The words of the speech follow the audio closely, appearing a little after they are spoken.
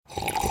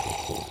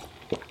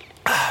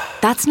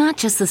That's not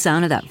just the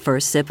sound of that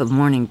first sip of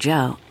Morning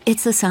Joe.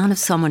 It's the sound of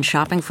someone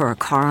shopping for a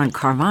car on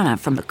Carvana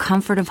from the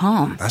comfort of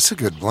home. That's a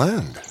good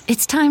blend.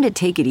 It's time to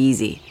take it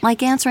easy,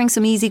 like answering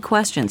some easy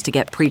questions to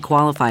get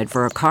pre-qualified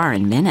for a car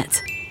in minutes.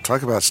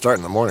 Talk about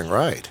starting the morning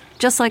right.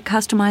 Just like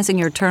customizing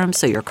your terms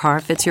so your car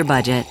fits your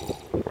budget.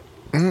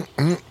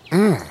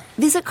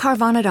 Visit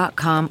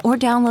Carvana.com or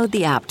download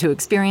the app to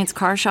experience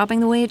car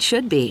shopping the way it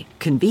should be.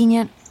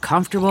 Convenient,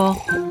 comfortable.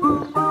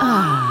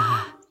 Ah.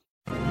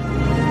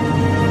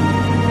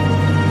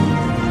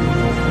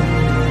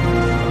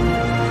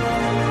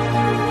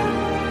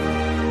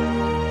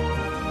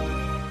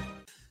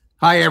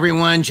 Hi,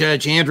 everyone.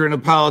 Judge Andrew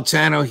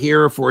Napolitano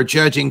here for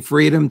Judging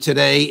Freedom.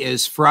 Today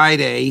is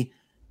Friday,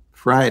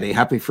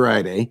 happy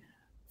Friday,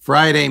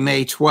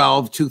 May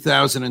 12,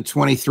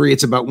 2023.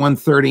 It's about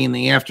 1:30 in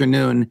the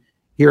afternoon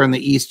here on the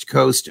East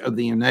Coast of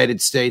the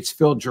United States.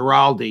 Phil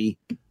Giraldi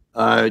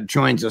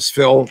joins us.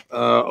 Phil,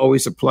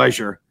 always a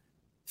pleasure.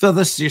 Phil,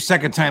 this is your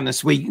second time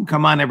this week. You can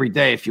come on every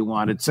day if you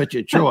want. It's such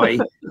a joy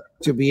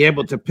to be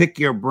able to pick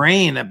your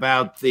brain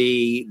about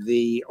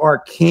the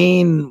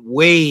arcane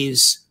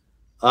ways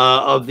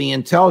of the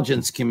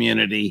intelligence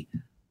community.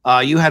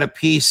 You had a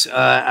piece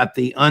at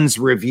the UNS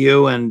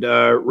Review and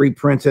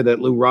reprinted at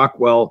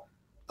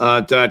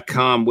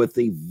LouRockwell.com with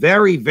the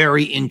very,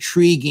 very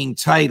intriguing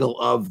title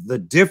of The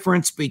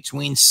Difference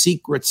Between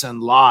Secrets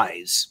and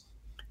Lies.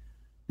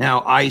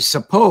 Now, I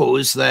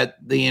suppose that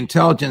the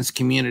intelligence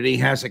community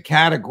has a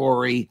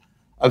category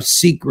of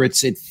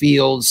secrets it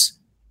feels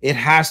it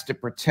has to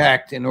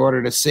protect in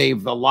order to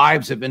save the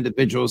lives of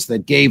individuals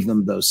that gave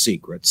them those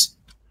secrets.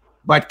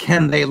 But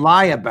can they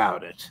lie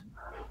about it?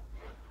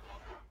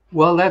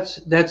 Well, that's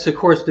of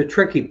course the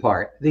tricky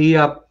part.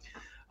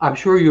 I'm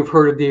sure you've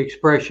heard of the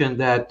expression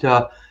that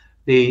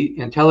the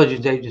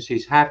intelligence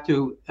agencies have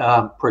to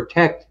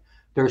protect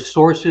their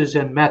sources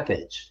and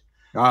methods.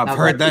 I've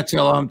heard that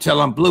till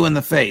I'm blue in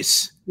the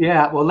face.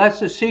 Yeah, well,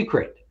 that's a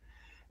secret.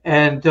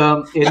 And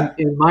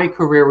in my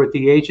career with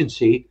the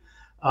agency,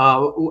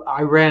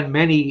 I ran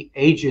many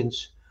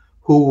agents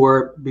who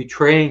were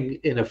betraying,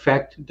 in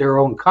effect, their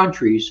own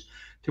countries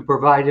to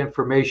provide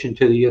information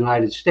to the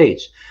United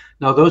States.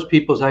 Now, those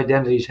people's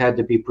identities had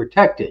to be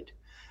protected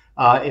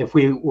if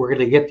we were going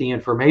to get the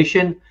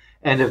information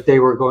and if they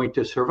were going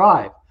to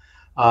survive.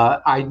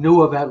 I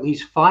knew of at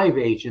least 5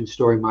 agents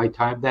during my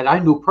time that I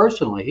knew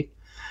personally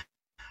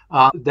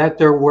that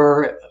there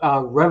were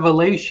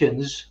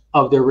revelations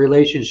of their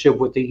relationship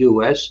with the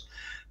U.S.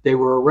 They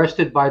were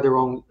arrested by their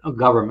own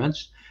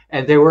governments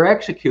and they were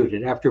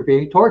executed after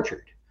being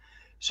tortured.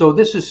 So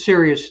this is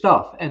serious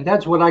stuff, and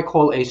that's what I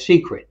call a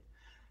secret.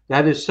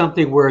 That is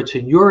something where it's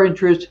in your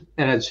interest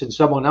and it's in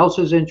someone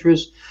else's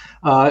interest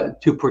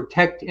to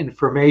protect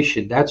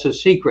information. That's a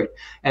secret.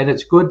 And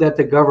it's good that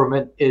the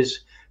government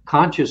is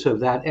conscious of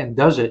that and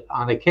does it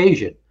on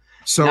occasion.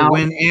 So now,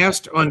 when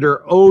asked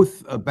under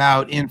oath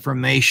about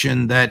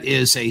information that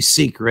is a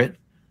secret,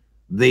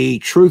 the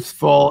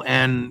truthful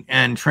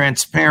and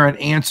transparent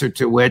answer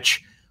to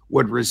which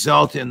would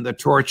result in the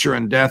torture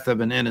and death of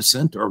an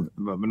innocent or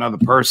of another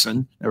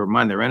person, never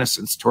mind their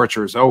innocence,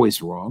 torture is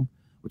always wrong.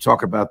 We'll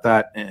talk about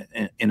that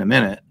in a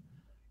minute.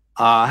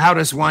 How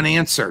does one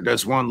answer?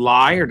 Does one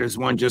lie or does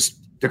one just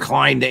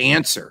decline to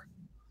answer?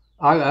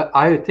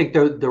 I think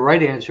the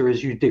right answer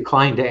is you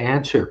decline to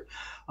answer,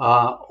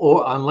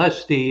 or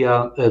unless the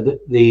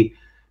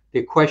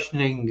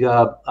questioning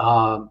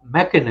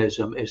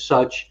mechanism is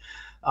such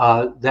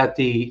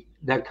that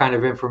that kind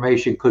of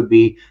information could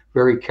be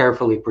very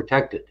carefully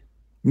protected.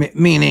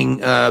 Meaning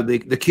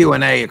the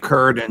Q&A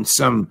occurred in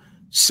some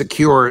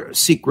secure,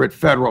 secret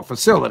federal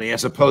facility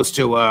as opposed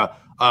to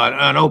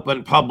an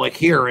open public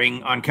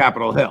hearing on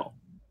Capitol Hill.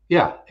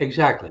 Yeah,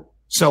 exactly.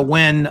 So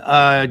when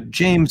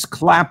James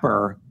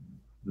Clapper,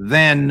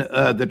 then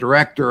the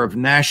director of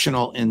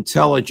national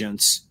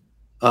intelligence,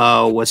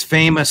 was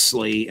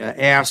famously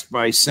asked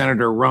by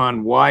Senator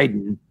Ron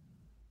Wyden,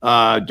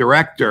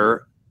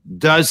 director,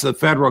 does the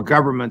federal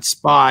government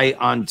spy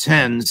on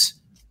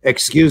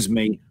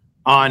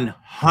on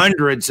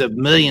hundreds of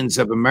millions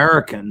of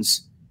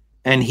Americans?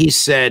 And he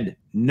said,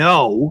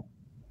 no,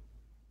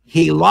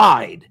 he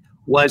lied.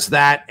 Was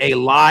that a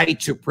lie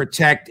to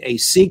protect a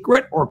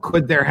secret, or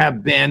could there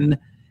have been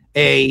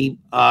a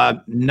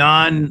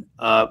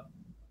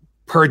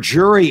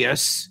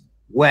non-perjurious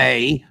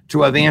way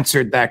to have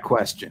answered that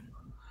question?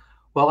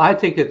 Well, I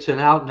think it's an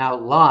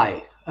out-and-out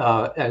lie.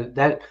 And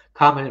that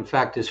comment, in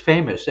fact, is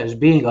famous as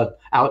being an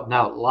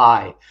out-and-out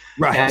lie.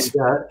 Right.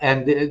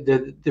 And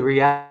the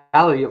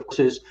reality, of course,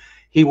 is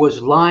he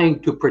was lying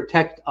to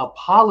protect a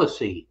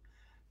policy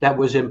that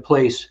was in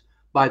place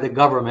by the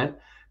government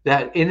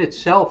that in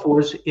itself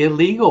was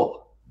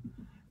illegal.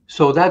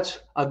 So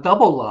that's a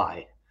double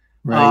lie.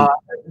 Right.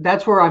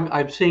 That's where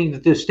I'm seeing the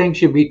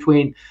distinction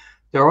between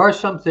there are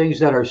some things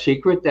that are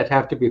secret that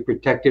have to be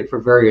protected for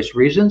various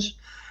reasons.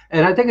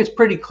 And I think it's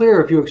pretty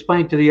clear if you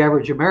explain to the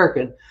average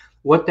American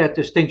what that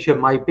distinction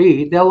might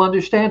be, they'll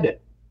understand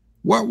it.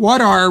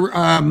 What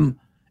are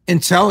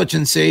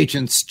intelligence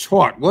agents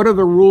taught? What are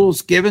the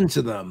rules given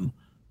to them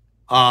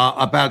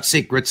about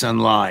secrets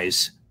and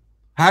lies?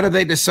 How do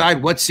they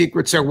decide what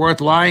secrets are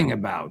worth lying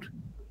about?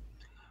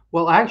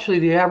 Well, actually,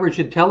 the average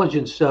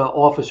intelligence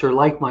officer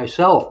like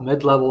myself,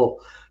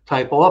 mid-level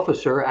type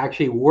officer,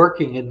 actually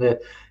working in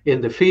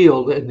the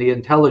field in the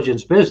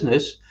intelligence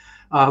business,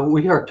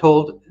 we are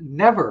told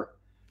never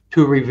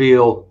to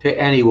reveal to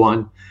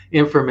anyone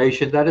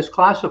information that is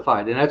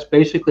classified, and that's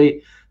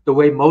basically the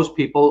way most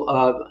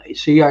people,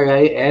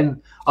 CIA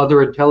and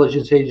other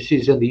intelligence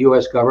agencies in the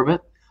U.S.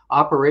 government,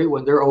 operate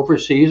when they're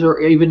overseas or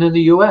even in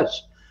the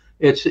U.S.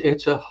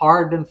 It's a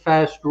hard and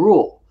fast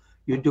rule.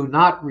 You do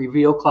not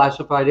reveal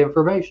classified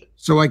information.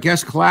 So I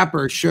guess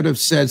Clapper should have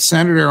said,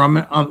 Senator,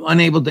 I'm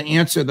unable to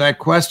answer that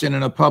question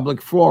in a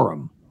public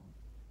forum.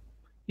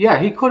 Yeah,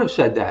 he could have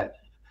said that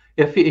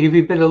if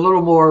he'd been a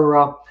little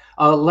more,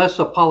 less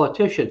a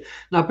politician.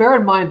 Now, bear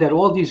in mind that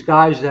all these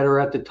guys that are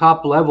at the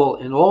top level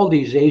in all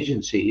these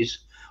agencies,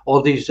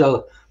 all these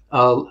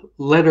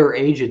letter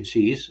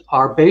agencies,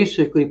 are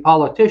basically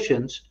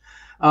politicians,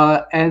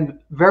 and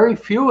very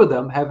few of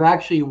them have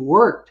actually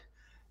worked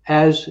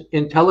as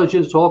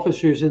intelligence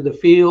officers in the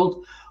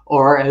field,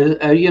 or as,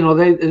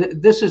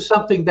 this is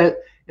something that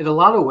in a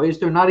lot of ways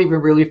they're not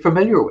even really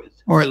familiar with.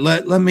 All right,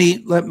 let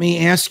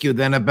me ask you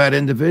then about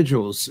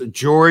individuals.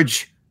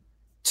 George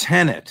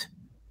Tenet,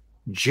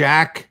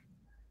 Jack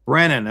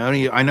Brennan.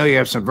 I know you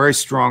have some very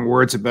strong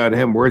words about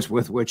him, words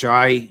with which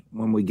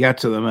when we get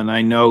to them, and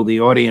I know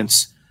the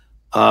audience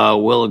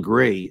will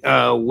agree.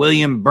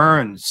 William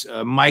Burns,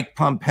 Mike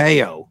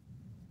Pompeo,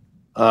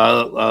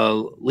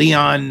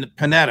 Leon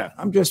Panetta.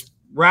 I'm just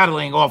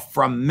rattling off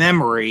from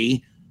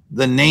memory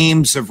the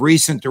names of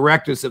recent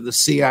directors of the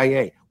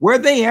CIA. Were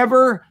they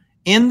ever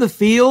in the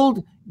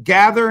field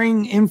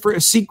gathering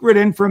secret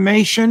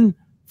information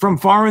from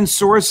foreign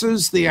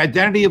sources, the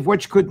identity of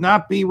which could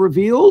not be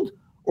revealed?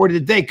 Or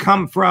did they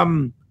come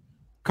from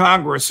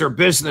Congress or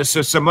business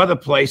or some other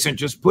place and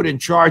just put in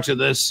charge of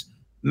this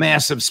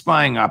massive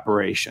spying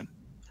operation?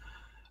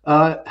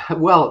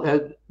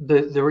 The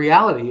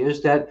reality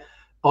is that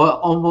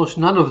almost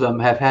none of them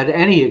have had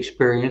any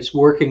experience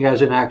working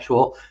as an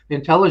actual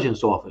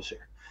intelligence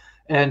officer.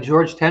 And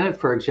George Tenet,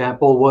 for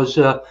example, was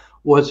a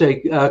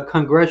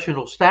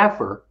congressional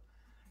staffer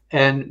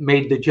and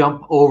made the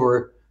jump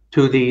over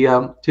to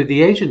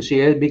the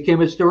agency and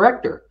became its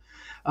director.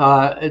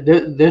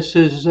 This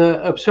is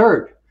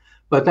absurd,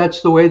 but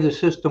that's the way the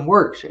system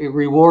works. It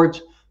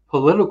rewards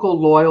political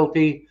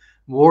loyalty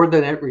more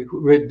than it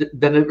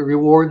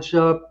rewards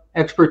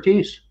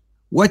expertise.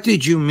 What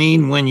did you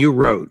mean when you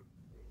wrote,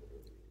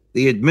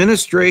 the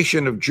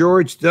administration of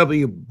George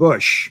W.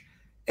 Bush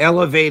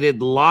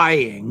elevated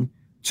lying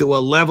to a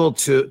level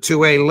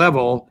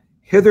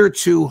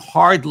hitherto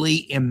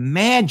hardly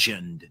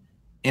imagined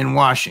in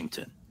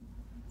Washington?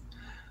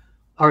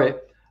 All right.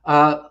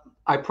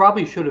 I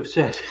probably should have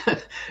said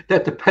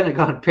that the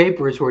Pentagon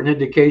Papers were an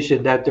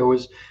indication that there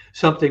was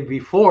something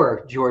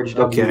before George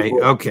W.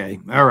 Bush. Okay.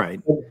 All right.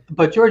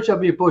 But George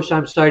W. Bush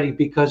I'm citing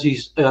because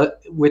he's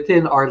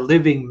within our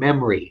living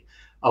memory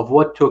of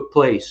what took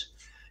place.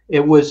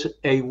 It was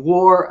a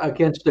war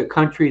against a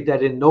country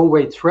that in no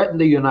way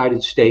threatened the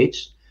United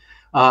States,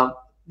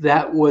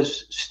 that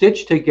was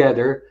stitched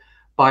together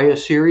by a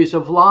series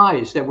of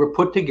lies that were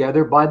put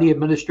together by the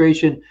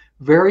administration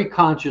very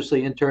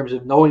consciously in terms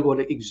of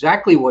knowing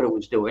exactly what it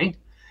was doing.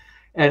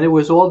 And it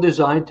was all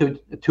designed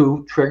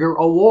to trigger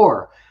a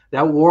war.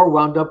 That war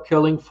wound up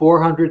killing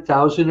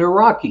 400,000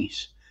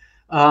 Iraqis,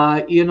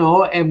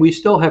 and we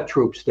still have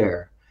troops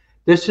there.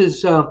 This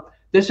is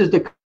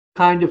the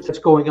kind of that's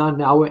going on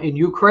now in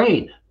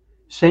Ukraine.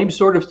 Same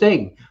sort of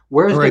thing.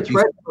 Where's the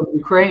threat from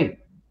Ukraine?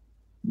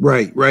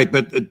 Right.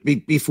 But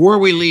before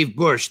we leave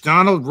Bush,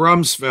 Donald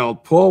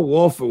Rumsfeld, Paul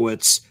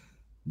Wolfowitz,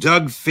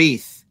 Doug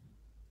Feith,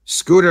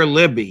 Scooter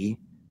Libby,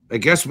 I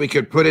guess we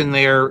could put in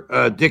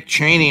there Dick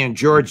Cheney and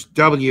George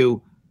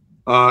W.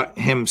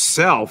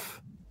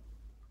 Himself,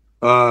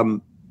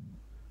 did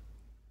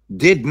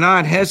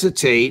not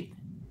hesitate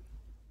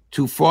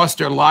to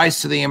foster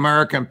lies to the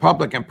American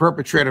public and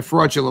perpetrate a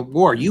fraudulent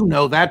war. You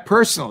know that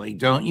personally,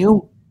 don't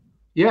you?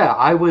 Yeah,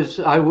 I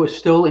was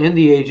still in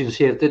the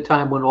agency at the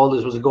time when all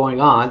this was going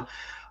on.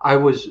 I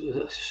was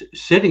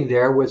sitting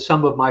there with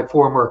some of my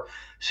former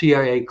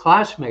CIA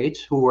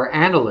classmates who were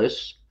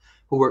analysts,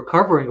 who were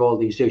covering all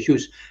these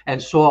issues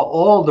and saw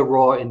all the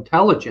raw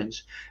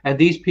intelligence. And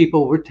these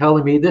people were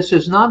telling me this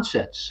is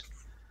nonsense.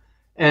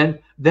 And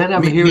then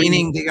I'm hearing...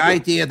 Meaning the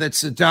idea that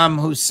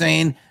Saddam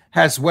Hussein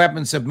has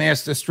weapons of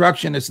mass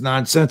destruction is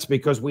nonsense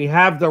because we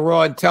have the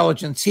raw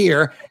intelligence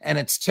here and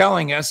it's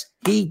telling us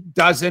he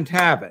doesn't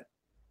have it.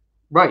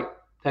 Right.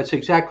 That's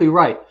exactly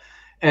right.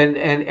 And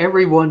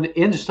everyone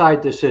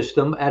inside the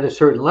system at a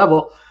certain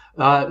level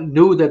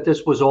knew that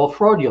this was all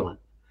fraudulent.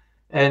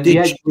 And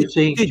did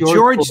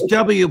George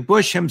W.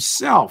 Bush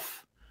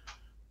himself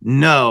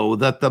know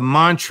that the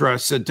mantra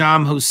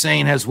Saddam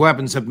Hussein has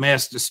weapons of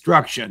mass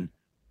destruction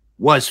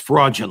was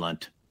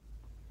fraudulent?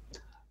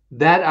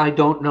 That I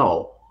don't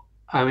know.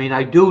 I mean,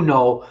 I do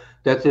know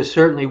that this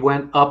certainly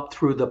went up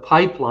through the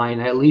pipeline,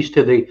 at least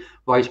to the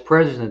vice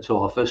president's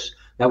office,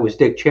 That was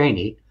Dick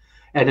Cheney.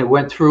 And it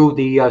went through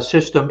the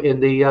system in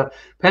the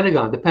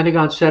Pentagon. The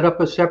Pentagon set up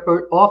a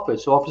separate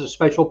Office of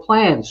Special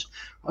Plans,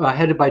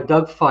 headed by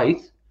Doug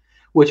Feith,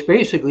 which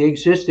basically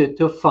existed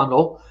to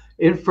funnel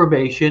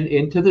information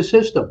into the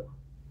system.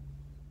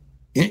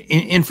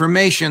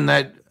 Information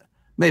that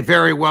may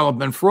very well have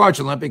been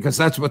fraudulent, because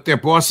that's what their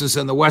bosses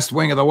in the West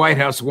Wing of the White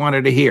House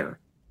wanted to hear.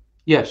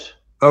 Yes.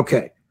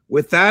 Okay.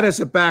 With that as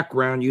a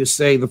background, you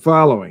say the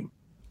following.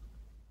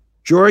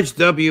 George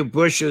W.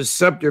 Bush's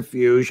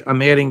subterfuge,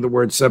 I'm adding the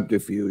word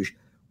subterfuge,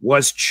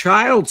 was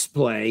child's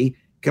play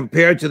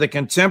compared to the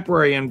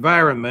contemporary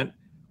environment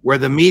where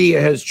the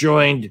media has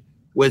joined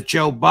with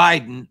Joe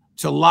Biden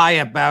to lie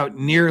about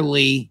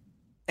nearly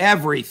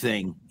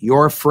everything,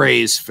 your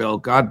phrase, Phil,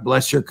 God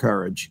bless your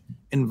courage,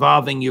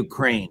 involving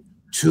Ukraine.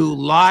 To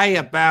lie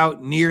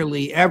about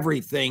nearly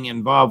everything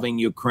involving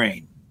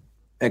Ukraine.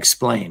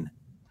 Explain.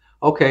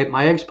 Okay,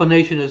 my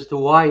explanation as to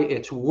why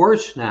it's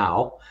worse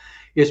now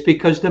is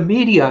because the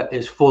media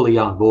is fully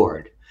on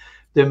board.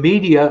 The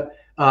media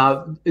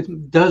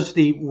does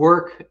the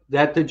work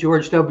that the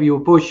George W.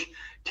 Bush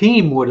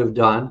team would have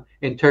done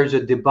in terms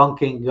of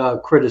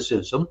debunking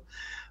criticism.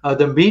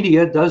 The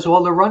media does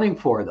all the running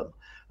for them.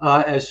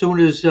 As soon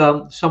as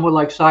someone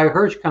like Cy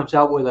Hirsch comes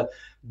out with a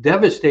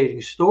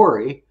devastating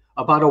story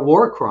about a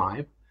war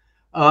crime,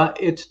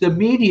 it's the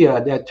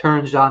media that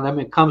turns on them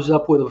and comes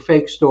up with a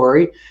fake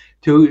story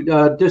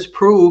to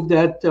disprove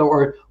that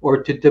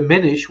or to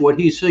diminish what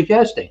he's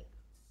suggesting.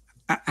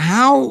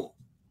 How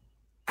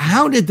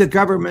did the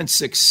government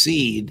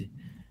succeed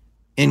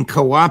in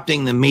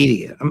co-opting the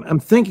media?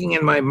 I'm thinking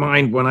in my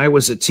mind when I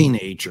was a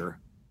teenager,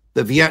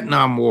 the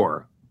Vietnam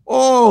War.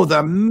 Oh,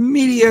 the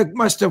media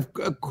must have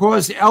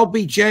caused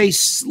LBJ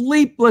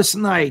sleepless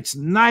nights,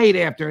 night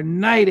after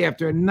night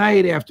after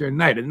night after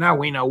night. And now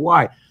we know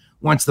why.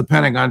 Once the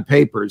Pentagon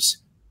Papers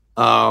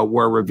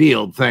were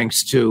revealed,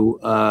 thanks to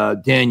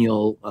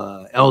Daniel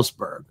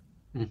Ellsberg.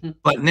 Mm-hmm.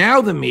 But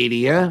now the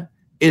media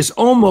is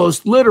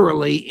almost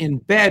literally in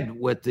bed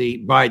with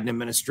the Biden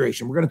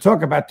administration. We're going to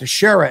talk about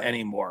Teixeira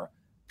anymore.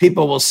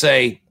 People will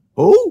say,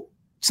 who?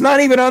 It's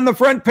not even on the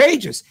front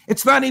pages.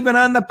 It's not even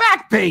on the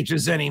back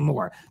pages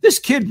anymore. This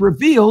kid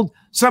revealed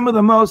some of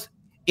the most,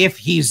 if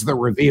he's the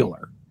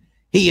revealer,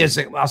 he is,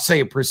 I'll say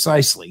it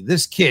precisely.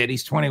 This kid,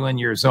 he's 21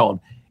 years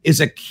old,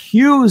 is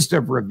accused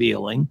of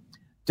revealing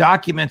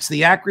documents,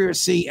 the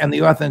accuracy and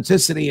the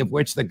authenticity of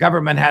which the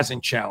government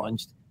hasn't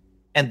challenged,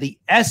 and the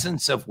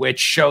essence of which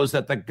shows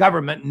that the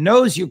government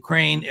knows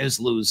Ukraine is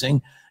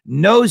losing,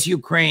 knows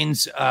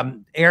Ukraine's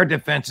air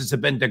defenses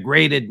have been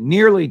degraded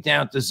nearly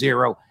down to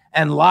zero,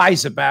 and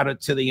lies about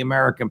it to the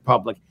American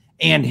public.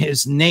 And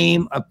his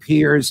name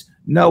appears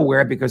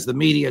nowhere because the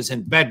media is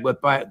in bed with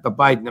the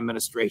Biden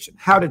administration.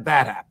 How did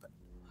that happen?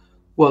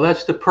 Well,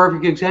 that's the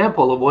perfect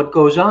example of what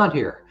goes on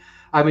here.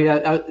 I mean,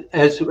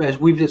 as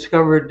we've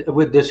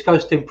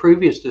discussed in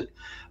previous days,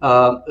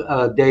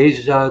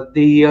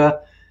 the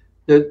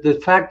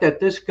fact that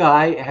this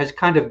guy has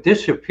kind of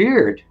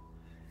disappeared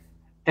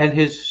and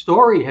his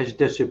story has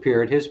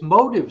disappeared, his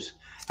motives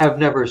have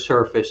never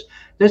surfaced.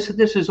 This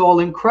is all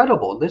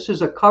incredible. This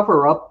is a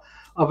cover-up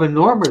of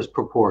enormous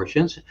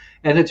proportions,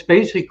 and it's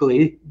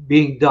basically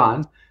being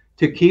done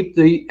to keep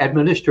the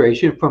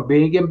administration from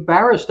being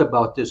embarrassed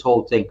about this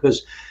whole thing.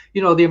 Because,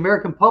 you know, the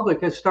American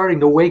public is starting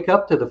to wake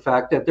up to the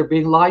fact that they're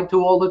being lied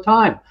to all the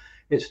time.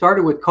 It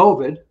started with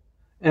COVID,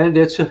 and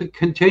it's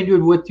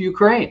continued with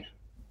Ukraine.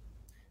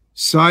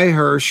 Cy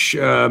Hirsch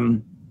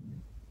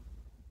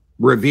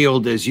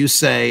revealed, as you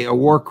say, a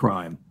war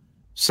crime.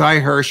 Cy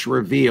Hirsch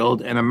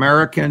revealed an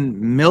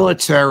American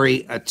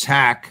military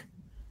attack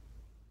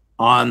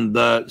on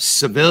the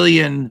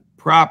civilian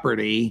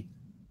property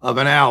of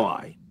an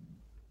ally,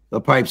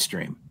 the pipe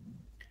stream.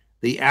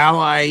 The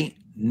ally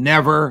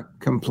never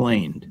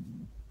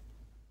complained.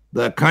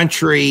 The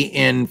country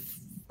in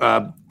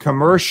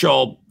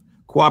commercial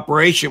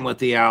cooperation with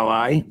the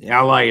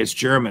ally is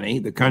Germany,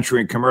 the country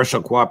in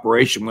commercial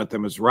cooperation with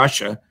them is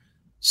Russia,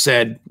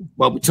 said,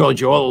 well, we told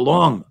you all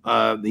along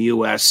the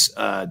U.S.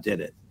 Did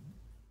it.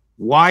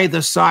 Why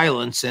the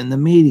silence in the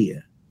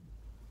media?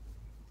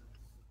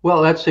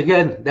 Well, there's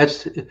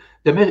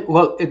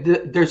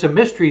a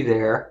mystery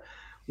there,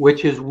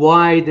 which is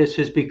why this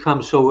has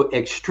become so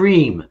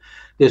extreme,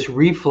 this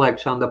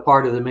reflex on the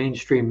part of the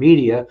mainstream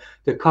media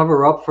to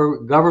cover up for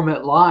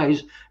government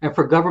lies and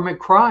for government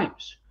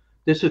crimes.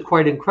 This is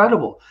quite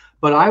incredible.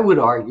 But I would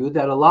argue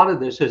that a lot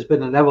of this has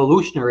been an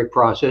evolutionary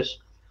process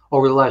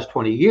over the last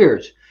 20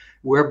 years,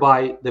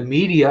 whereby the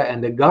media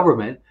and the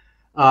government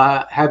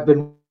have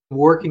been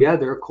working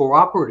together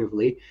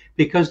cooperatively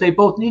because they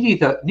both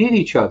need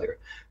each other.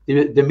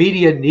 The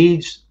media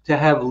needs to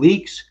have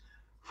leaks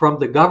from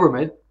the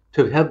government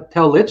to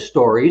tell its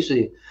stories,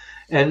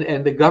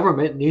 and the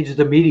government needs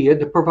the media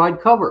to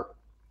provide cover.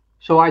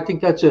 So I think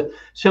that's a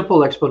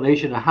simple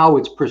explanation of how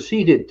it's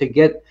proceeded to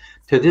get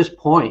to this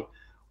point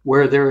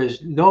where there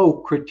is no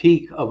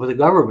critique of the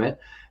government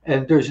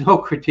and there's no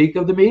critique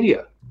of the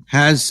media.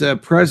 Has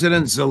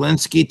President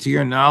Zelensky, to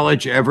your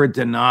knowledge, ever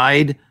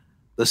denied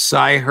the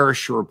Cy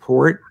Hirsch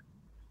report?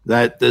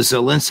 that the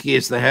Zelensky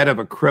is the head of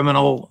a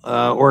criminal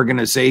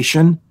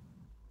organization,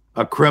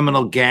 a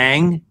criminal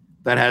gang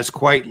that has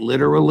quite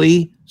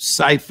literally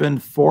siphoned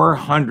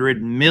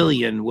 $400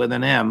 million with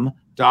an M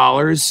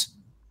dollars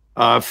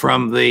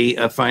from the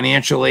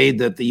financial aid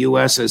that the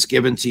U.S. has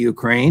given to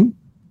Ukraine,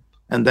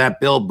 and that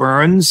Bill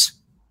Burns,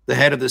 the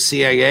head of the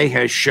CIA,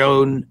 has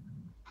shown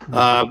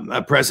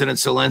President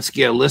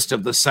Zelensky a list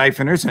of the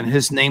siphoners, and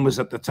his name was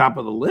at the top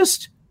of the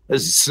list.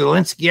 Has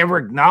Zelensky ever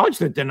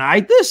acknowledged or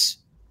denied this?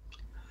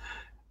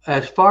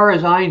 As far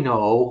as I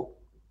know,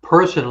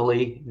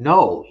 personally,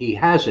 no, he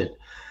hasn't.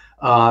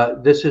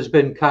 This has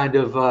been kind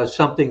of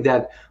something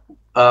that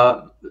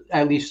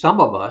at least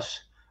some of us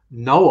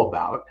know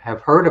about,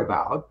 have heard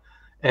about,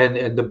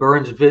 and the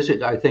Burns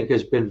visit, I think,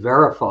 has been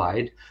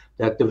verified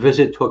that the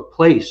visit took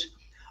place,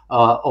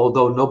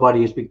 although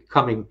nobody is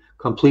becoming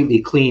completely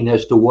clean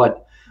as to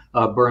what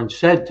Burns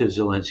said to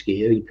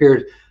Zelensky.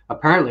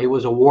 Apparently it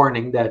was a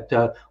warning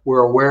that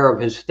we're aware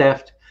of his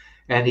theft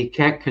and he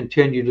can't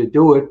continue to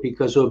do it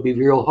because it'll be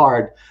real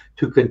hard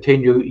to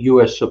continue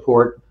U.S.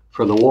 support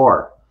for the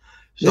war.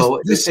 So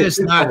this is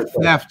not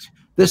theft.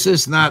 This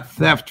is not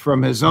theft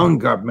from his own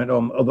government,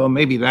 although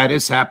maybe that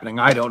is happening.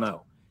 I don't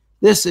know.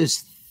 This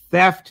is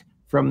theft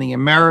from the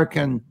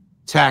American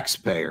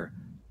taxpayer,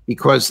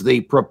 because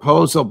the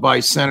proposal by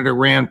Senator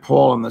Rand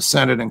Paul in the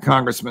Senate and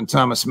Congressman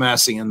Thomas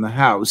Massie in the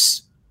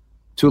House,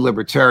 two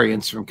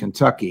libertarians from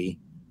Kentucky,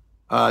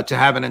 to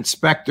have an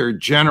inspector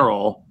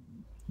general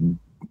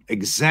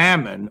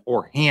examine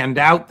or hand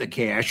out the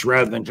cash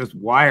rather than just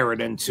wire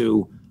it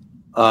into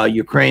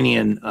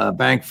Ukrainian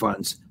bank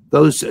funds.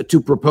 Those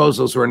two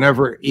proposals were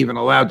never even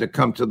allowed to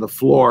come to the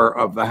floor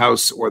of the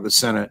House or the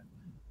Senate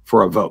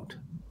for a vote.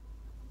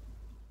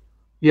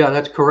 Yeah,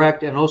 that's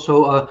correct. And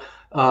also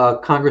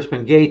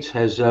Congressman Gates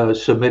has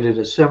submitted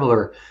a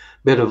similar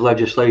bit of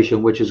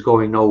legislation, which is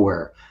going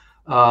nowhere.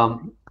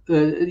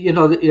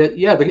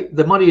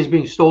 The money is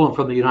being stolen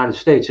from the United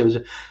States.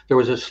 There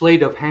was a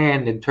sleight of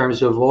hand in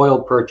terms of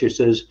oil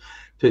purchases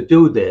to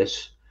do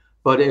this,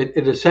 but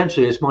it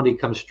essentially, this money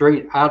comes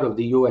straight out of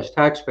the U.S.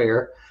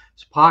 taxpayer's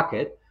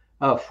pocket,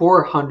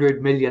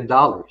 $400 million.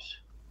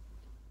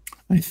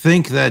 I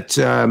think that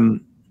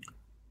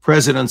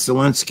President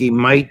Zelensky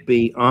might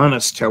be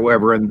honest,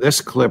 however, in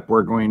this clip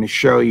we're going to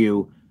show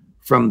you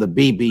from the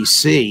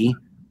BBC,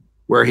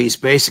 where he's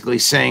basically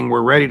saying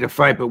we're ready to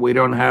fight, but we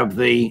don't have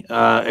the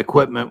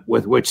equipment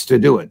with which to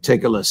do it.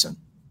 Take a listen.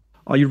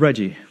 Are you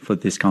ready for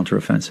this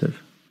counteroffensive?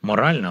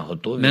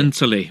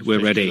 Mentally, we're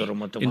ready.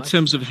 In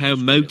terms of how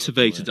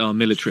motivated our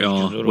military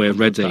are, we're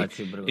ready.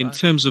 In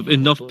terms of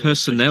enough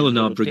personnel in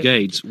our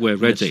brigades, we're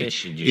ready.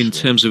 In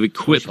terms of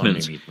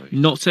equipment,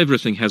 not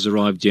everything has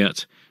arrived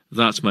yet.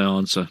 That's my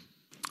answer.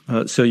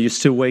 So you're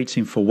still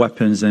waiting for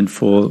weapons and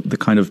for the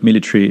kind of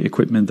military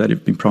equipment that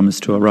have been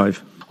promised to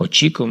arrive?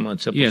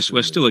 Yes,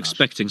 we're still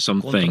expecting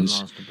some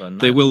things.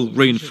 They will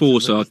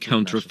reinforce our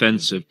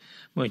counteroffensive.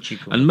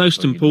 And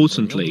most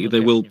importantly, they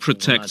will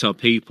protect our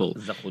people.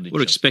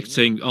 We're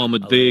expecting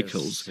armoured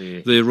vehicles.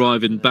 They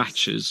arrive in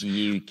batches.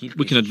 We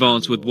can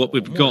advance with what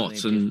we've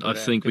got, and I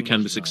think we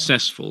can be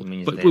successful.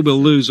 But we will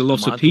lose a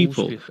lot of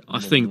people. I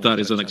think that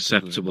is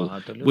unacceptable.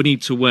 We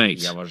need to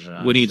wait.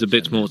 We need a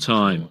bit more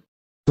time.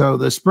 So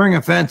the spring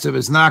offensive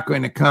is not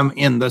going to come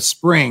in the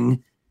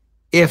spring,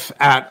 if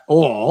at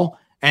all.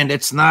 And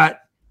it's not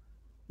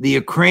the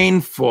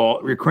Ukraine's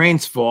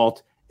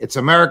fault. It's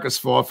America's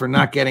fault for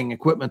not getting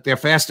equipment there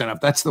fast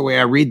enough. That's the way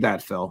I read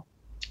that, Phil.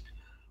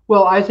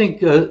 Well, I think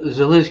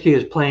Zelensky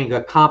is playing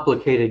a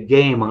complicated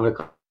game on a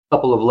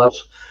couple of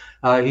levels.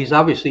 He's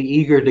obviously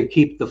eager to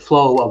keep the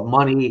flow of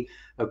money,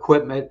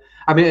 equipment.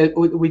 I mean,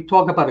 we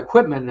talk about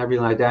equipment and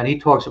everything like that, and he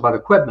talks about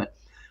equipment.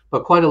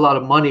 But quite a lot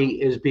of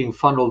money is being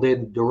funneled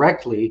in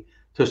directly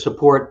to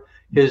support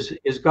his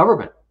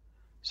government.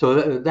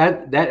 So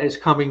that is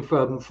coming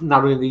from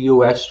not only the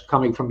U.S.,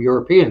 coming from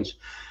Europeans.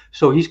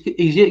 So he's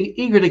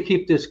eager to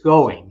keep this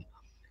going,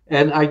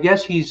 and I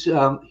guess he's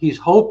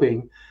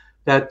hoping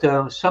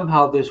that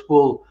somehow this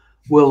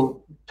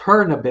will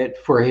turn a bit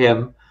for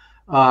him.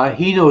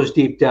 He knows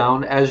deep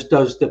down, as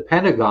does the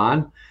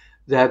Pentagon,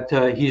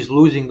 that he's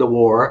losing the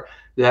war.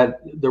 That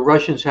the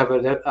Russians have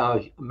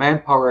a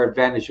manpower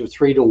advantage of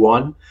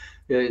 3-1.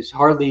 It's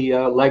hardly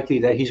likely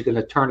that he's going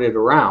to turn it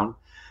around.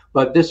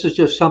 But this is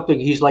just something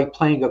he's like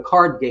playing a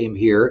card game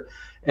here.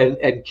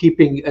 And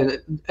keeping and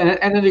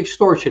an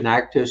extortion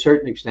act to a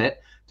certain extent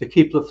to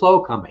keep the flow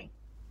coming.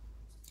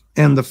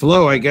 And the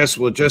flow, I guess,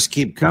 will just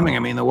keep coming. I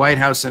mean, the White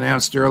House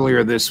announced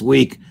earlier this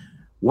week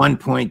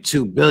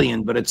 $1.2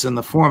 billion, but it's in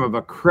the form of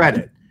a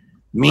credit,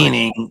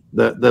 meaning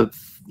the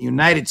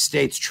United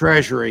States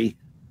Treasury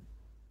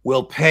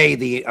will pay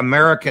the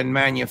American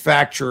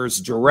manufacturers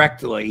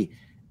directly,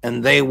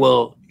 and they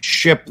will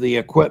ship the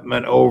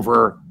equipment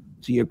over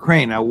to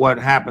Ukraine. Now, what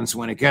happens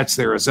when it gets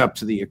there is up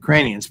to the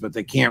Ukrainians, but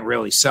they can't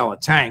really sell a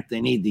tank. They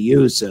need to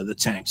use the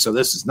tank. So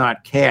this is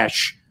not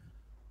cash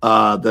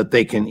that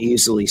they can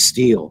easily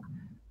steal.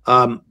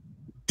 Do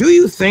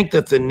you think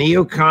that the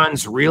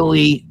neocons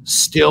really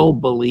still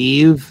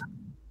believe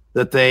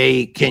that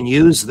they can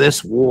use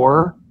this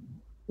war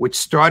which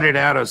started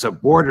out as a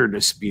border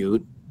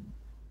dispute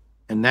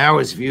and now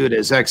is viewed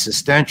as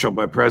existential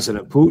by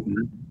President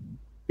Putin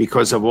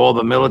because of all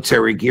the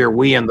military gear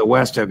we in the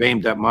West have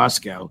aimed at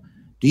Moscow.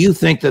 Do you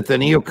think that the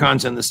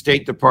neocons in the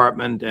State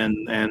Department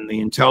and the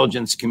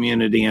intelligence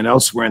community and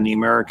elsewhere in the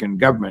American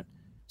government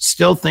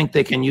still think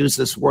they can use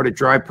this war to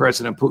drive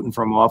President Putin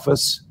from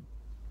office?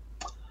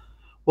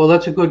 Well,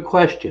 that's a good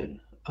question.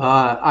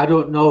 I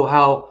don't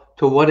know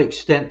to what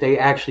extent they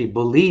actually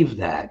believe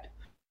that.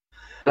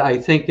 I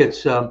think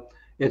it's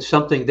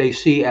something they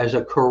see as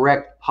a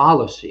correct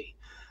policy.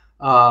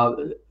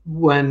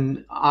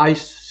 When I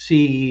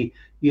see,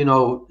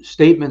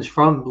 statements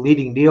from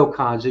leading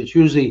neocons, it's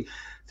usually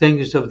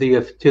things to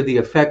the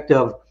effect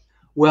of,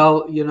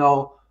 well,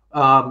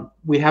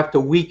 we have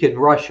to weaken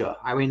Russia.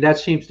 I mean, that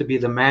seems to be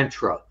the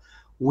mantra.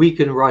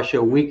 Weaken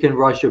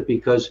Russia,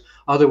 because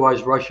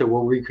otherwise Russia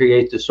will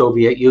recreate the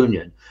Soviet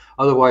Union.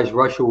 Otherwise,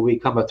 Russia will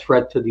become a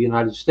threat to the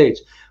United States.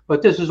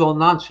 But this is all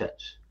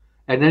nonsense.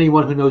 And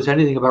anyone who knows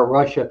anything about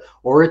Russia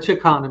or its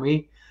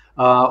economy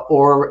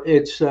or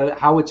its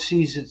how it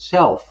sees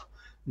itself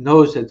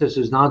knows that this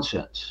is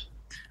nonsense.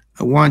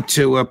 I want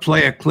to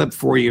play a clip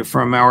for you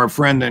from our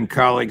friend and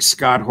colleague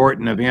Scott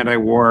Horton of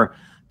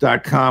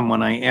antiwar.com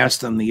when I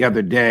asked him the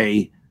other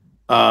day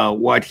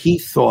what he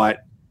thought,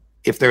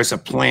 if there's a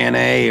plan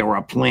A or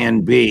a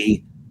plan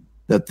B,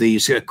 that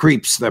these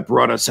creeps that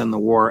brought us in the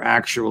war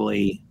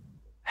actually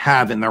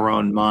have in their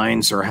own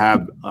minds or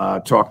have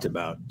talked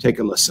about. Take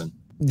a listen.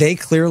 They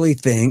clearly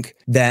think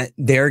that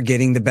they're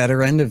getting the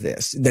better end of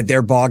this, that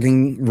they're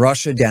bogging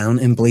Russia down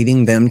and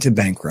bleeding them to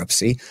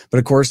bankruptcy. But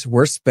of course,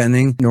 we're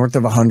spending north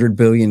of $100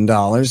 billion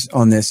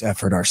on this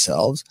effort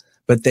ourselves.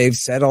 But they've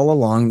said all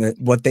along that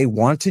what they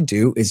want to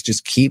do is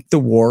just keep the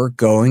war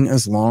going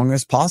as long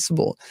as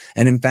possible.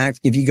 And in fact,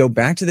 if you go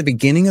back to the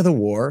beginning of the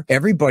war,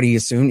 everybody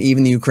assumed,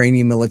 even the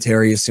Ukrainian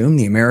military assumed,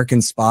 the American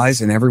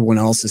spies and everyone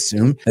else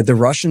assumed, that the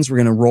Russians were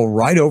going to roll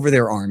right over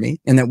their army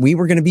and that we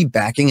were going to be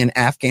backing an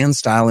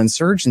Afghan-style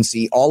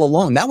insurgency all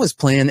along. That was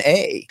plan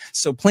A.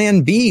 So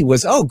plan B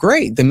was, oh,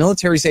 great, the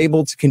military's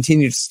able to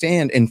continue to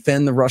stand and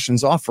fend the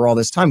Russians off for all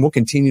this time. We'll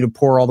continue to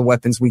pour all the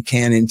weapons we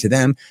can into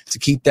them to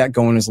keep that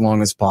going as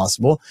long as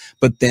possible.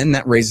 But then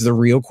that raises the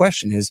real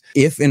question is,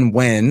 if and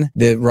when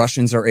the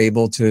Russians are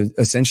able to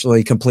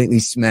essentially completely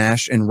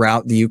smash and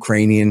rout the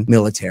Ukrainian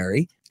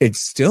military, it's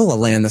still a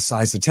land the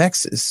size of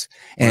Texas.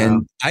 And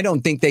wow. I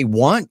don't think they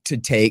want to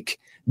take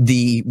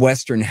the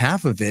western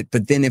half of it.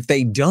 But then if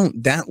they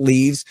don't, that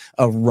leaves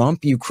a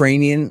rump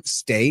Ukrainian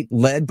state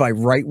led by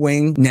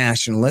right-wing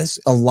nationalists,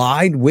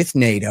 allied with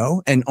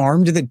NATO and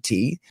armed to the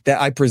teeth,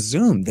 that I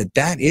presume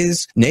that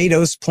is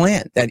NATO's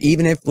plan. That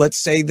even if, let's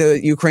say,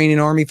 the Ukrainian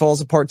army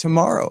falls apart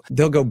tomorrow,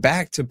 they'll go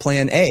back to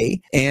plan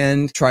A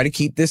and try to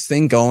keep this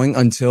thing going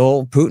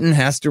until Putin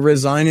has to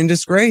resign in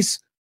disgrace.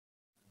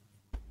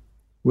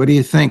 What do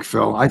you think,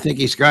 Phil? I think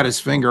he's got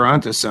his finger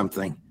onto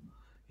something.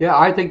 Yeah,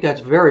 I think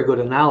that's very good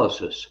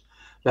analysis.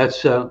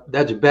 That's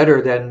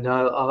better than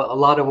a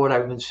lot of what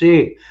I've been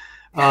seeing.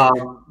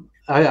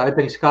 I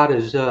think Scott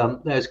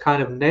has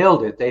kind of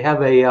nailed it. They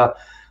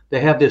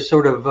have this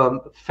sort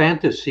of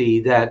fantasy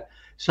that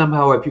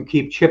somehow if you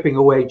keep chipping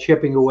away,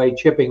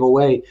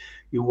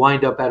 you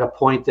wind up at a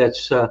point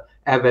that's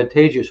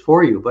advantageous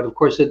for you. But of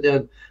course, it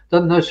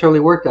doesn't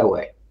necessarily work that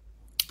way.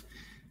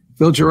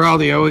 Phil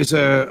Giraldi, always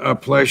a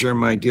pleasure,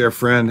 my dear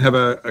friend. Have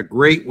a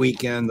great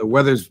weekend. The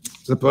weather's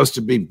supposed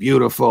to be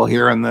beautiful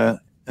here in the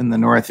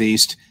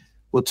Northeast.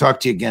 We'll talk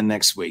to you again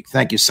next week.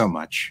 Thank you so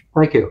much.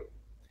 Thank you.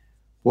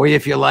 Boy,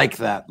 if you like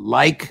that,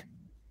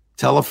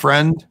 tell a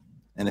friend,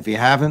 and if you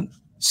haven't,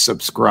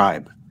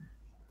 subscribe.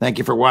 Thank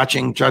you for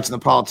watching Judge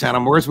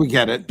Napolitano. More as we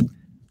get it.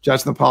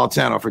 Judge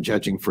Napolitano for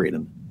Judging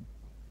Freedom.